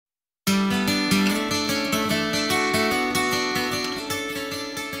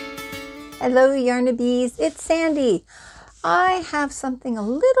Hello, Yarnabees. It's Sandy. I have something a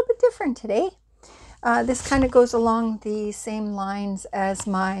little bit different today. This kind of goes along the same lines as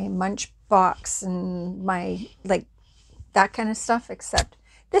my munch box and my that kind of stuff, except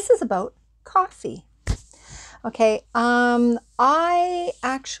this is about coffee. Okay, I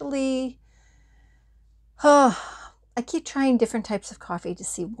actually, I keep trying different types of coffee to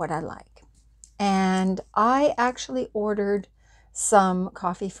see what I like. And I actually ordered some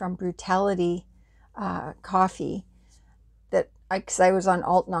coffee from Brewtality Coffee because I was on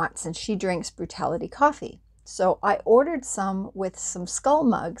Alt Knots and she drinks Brewtality Coffee. So I ordered some with some skull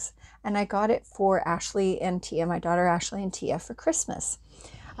mugs and I got it for Ashley and Tia, my daughter Ashley and Tia, for Christmas.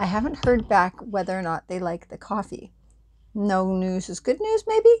 I haven't heard back whether or not they like the coffee. No news is good news,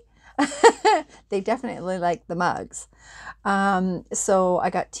 maybe? They definitely like the mugs. So I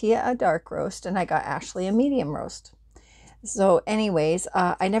got Tia a dark roast and I got Ashley a medium roast. So anyways,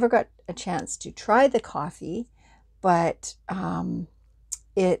 I never got a chance to try the coffee, but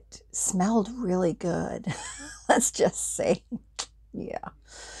it smelled really good. Let's just say, yeah.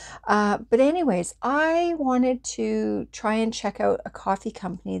 But anyways, I wanted to try and check out a coffee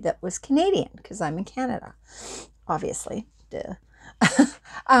company that was Canadian because I'm in Canada, obviously. Duh.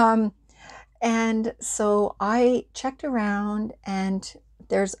 And so I checked around, and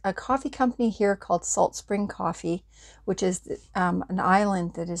there's a coffee company here called Salt Spring Coffee, which is an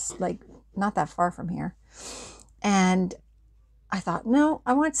island that is not that far from here. And I thought, no,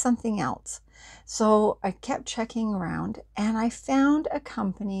 I want something else. So I kept checking around and I found a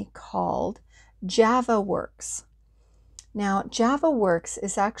company called Java Works. Now, Java Works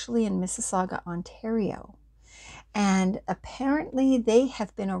is actually in Mississauga, Ontario. And apparently they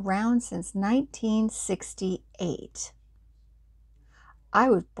have been around since 1968. I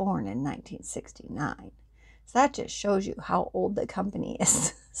was born in 1969. So that just shows you how old the company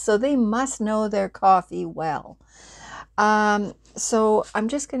is. So they must know their coffee well. So I'm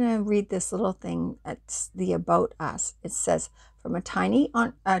just going to read this little thing. It's the About Us. It says, from a tiny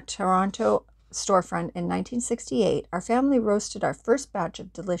Toronto storefront in 1968, our family roasted our first batch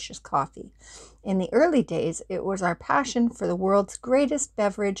of delicious coffee. In the early days, it was our passion for the world's greatest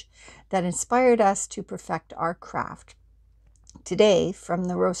beverage that inspired us to perfect our craft. Today, from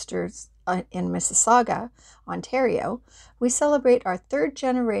the roasters in Mississauga, Ontario, we celebrate our third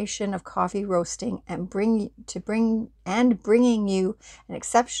generation of coffee roasting and bringing you an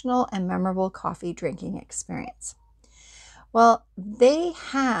exceptional and memorable coffee drinking experience. Well, they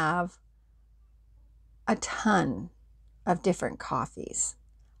have a ton of different coffees,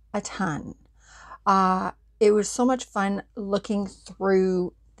 a ton. It was so much fun looking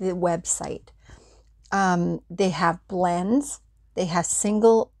through the website. They have blends. They have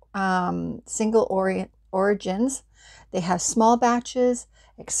single origins. They have small batches,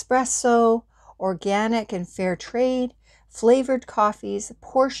 espresso, organic and fair trade, flavored coffees,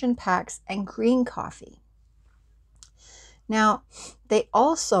 portion packs, and green coffee. Now, they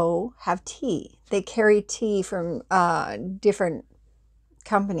also have tea. They carry tea from different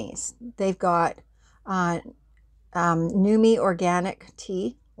companies. They've got Numi organic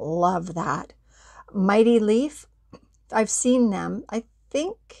tea. Love that. Mighty Leaf. I've seen them. I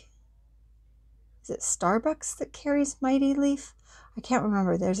think, is it Starbucks that carries Mighty Leaf? I can't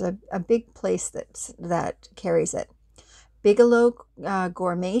remember. There's a big place that carries it. Bigelow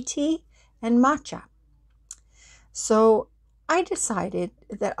Gourmet Tea and Matcha. So I decided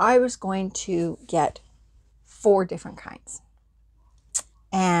that I was going to get 4 different kinds.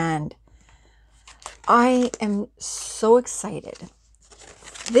 And I am so excited.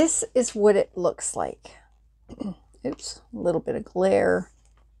 This is what it looks like. Oops, a little bit of glare.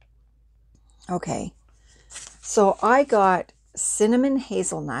 Okay, so I got cinnamon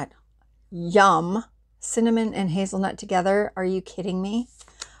hazelnut. Yum. Cinnamon and hazelnut together. Are you kidding me?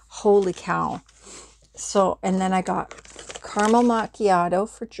 Holy cow. So, and then I got caramel macchiato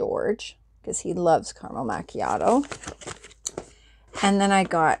for George because he loves caramel macchiato. And then I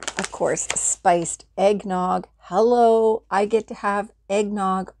got, of course, spiced eggnog. Hello, I get to have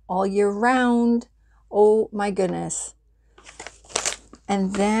eggnog all year round. Oh my goodness.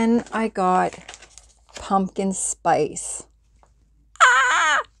 And then I got pumpkin spice.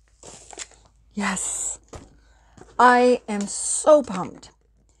 Ah! Yes. I am so pumped.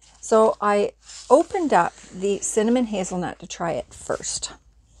 So I opened up the cinnamon hazelnut to try it first.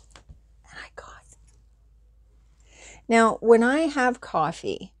 And I got it. Now, when I have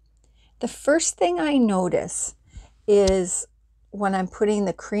coffee, the first thing I notice is when I'm putting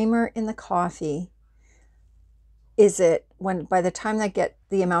the creamer in the coffee, by the time I get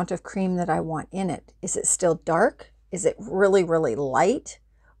the amount of cream that I want in it, is it still dark? Is it really, really light?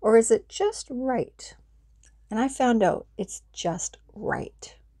 Or is it just right? And I found out it's just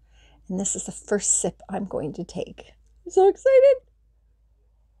right. And this is the first sip I'm going to take. I'm so excited.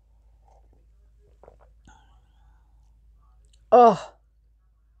 Oh,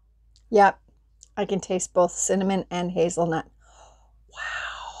 yep. I can taste both cinnamon and hazelnut.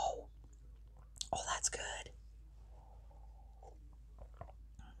 Wow. Oh, that's good.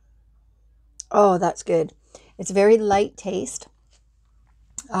 Oh, that's good. It's very light taste.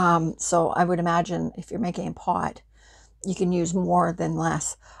 So I would imagine if you're making a pot, you can use more than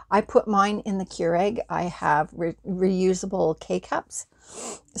less. I put mine in the Keurig. I have reusable K-cups.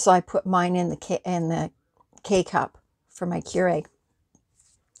 So I put mine in the K-cup for my Keurig.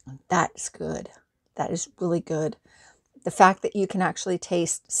 That's good. That is really good. The fact that you can actually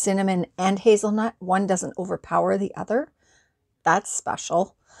taste cinnamon and hazelnut, one doesn't overpower the other, that's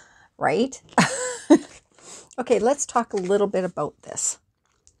special, right? Okay, let's talk a little bit about this.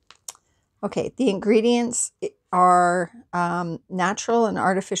 Okay, the ingredients are natural and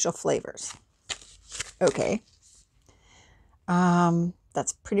artificial flavors. Okay.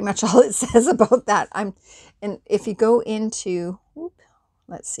 That's pretty much all it says about that. And if you go into,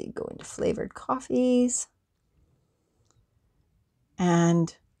 let's see, go into flavored coffees.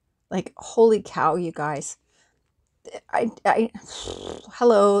 And like, holy cow, you guys.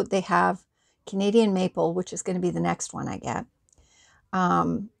 Hello, they have Canadian maple, which is going to be the next one I get.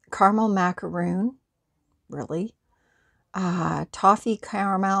 Caramel macaroon, really. Toffee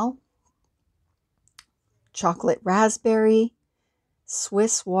caramel, chocolate raspberry,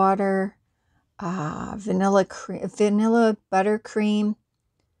 Swiss water, vanilla buttercream,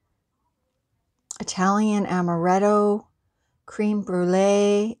 Italian amaretto, creme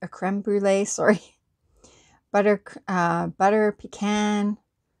brulee, sorry, butter pecan.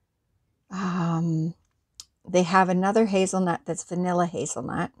 They have another hazelnut that's vanilla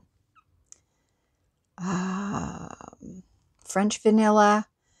hazelnut. French vanilla,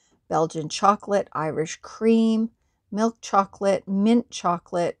 Belgian chocolate, Irish cream, milk chocolate, mint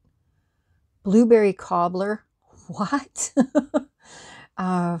chocolate, blueberry cobbler. What?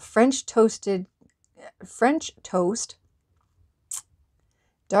 French toast,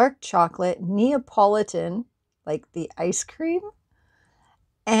 dark chocolate, Neapolitan, like the ice cream,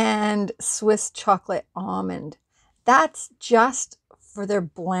 and Swiss chocolate almond. That's just for their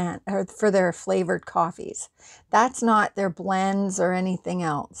blend, or for their flavored coffees. That's not their blends or anything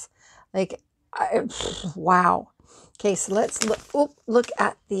else. Like, wow. Okay, so let's look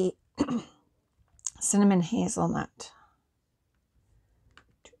at the cinnamon hazelnut.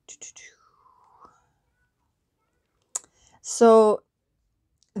 So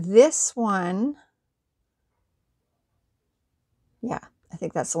this one, yeah, I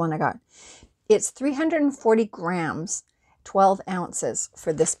think that's the one I got. It's 340 grams, 12 ounces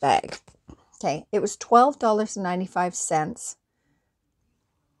for this bag. Okay, it was $12.95.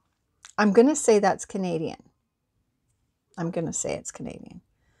 I'm going to say that's Canadian. I'm going to say it's Canadian.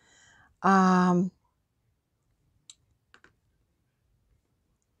 What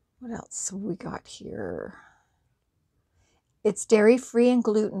else have we got here? It's dairy-free and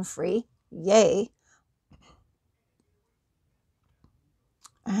gluten-free. Yay.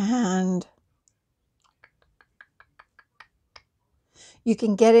 And you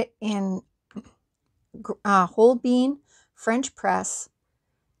can get it in whole bean, French press,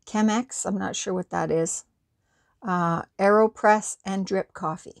 Chemex, I'm not sure what that is, AeroPress, and drip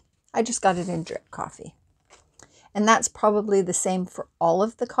coffee. I just got it in drip coffee. And that's probably the same for all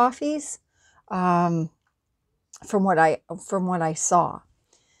of the coffees, from what I saw.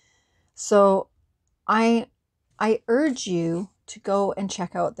 So I urge you to go and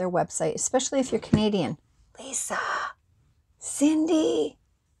check out their website, especially if you're Canadian. Lisa, Cindy,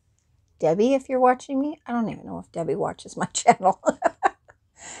 Debbie, if you're watching me. I don't even know if Debbie watches my channel.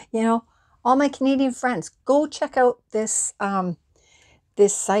 You know, all my Canadian friends, go check out this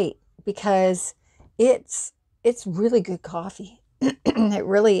this site, because it's really good coffee. It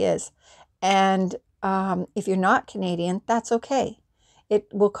really is. And if you're not Canadian, that's okay. It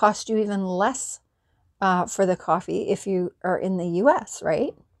will cost you even less for the coffee if you are in the US,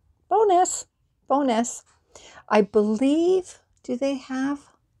 right? Bonus. I believe, do they have?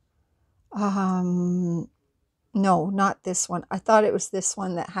 No, not this one. I thought it was this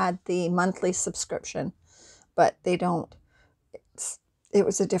one that had the monthly subscription, but they don't. It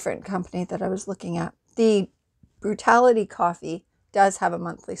was a different company that I was looking at. The Brewtality Coffee does have a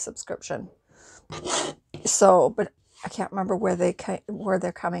monthly subscription. So, but I can't remember where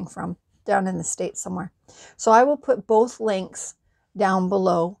they're coming from, down in the States somewhere. So I will put both links down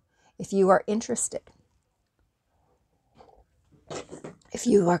below if you are interested. If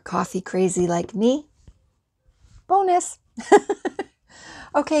you are coffee crazy like me, bonus.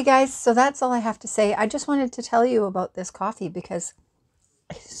 Okay, guys, so that's all I have to say. I just wanted to tell you about this coffee because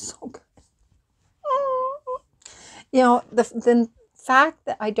it's so good. You know, the fact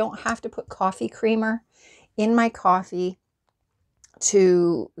that I don't have to put coffee creamer in my coffee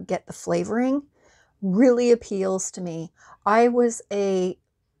to get the flavoring really appeals to me. I was a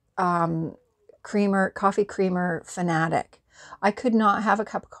coffee creamer fanatic. I could not have a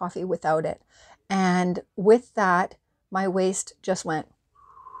cup of coffee without it. And with that, my waist just went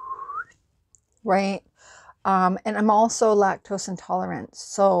right. And I'm also lactose intolerant,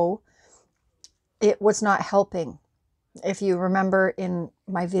 so it was not helping. If you remember in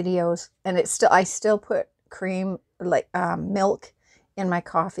my videos, and I still put cream, like milk in my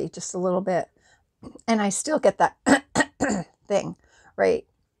coffee, just a little bit, and I still get that thing, right?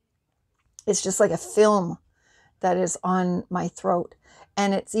 It's just like a film that is on my throat,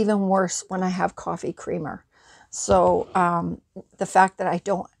 and it's even worse when I have coffee creamer. So the fact that I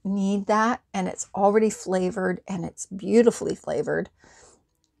don't need that, and it's already flavored and it's beautifully flavored,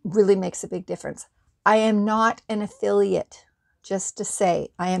 really makes a big difference. I am not an affiliate, just to say,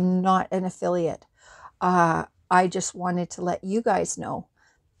 I am not an affiliate. I just wanted to let you guys know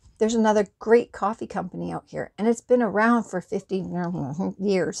there's another great coffee company out here, and it's been around for 50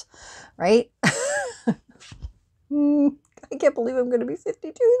 years, right? I can't believe I'm going to be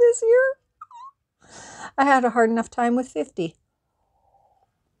 52 this year. I had a hard enough time with 50.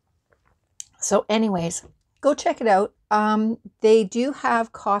 So anyways, go check it out. They do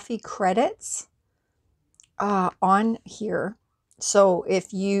have coffee credits on here. So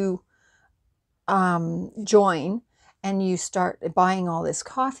if you join and you start buying all this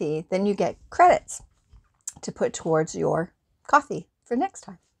coffee, then you get credits to put towards your coffee for next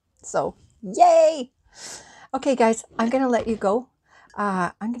time. So yay! Okay, guys, I'm going to let you go.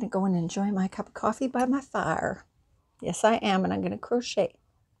 I'm going to go and enjoy my cup of coffee by my fire. Yes, I am. And I'm going to crochet.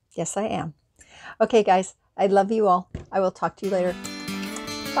 Yes, I am. Okay, guys, I love you all. I will talk to you later.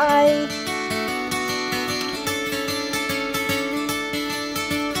 Bye.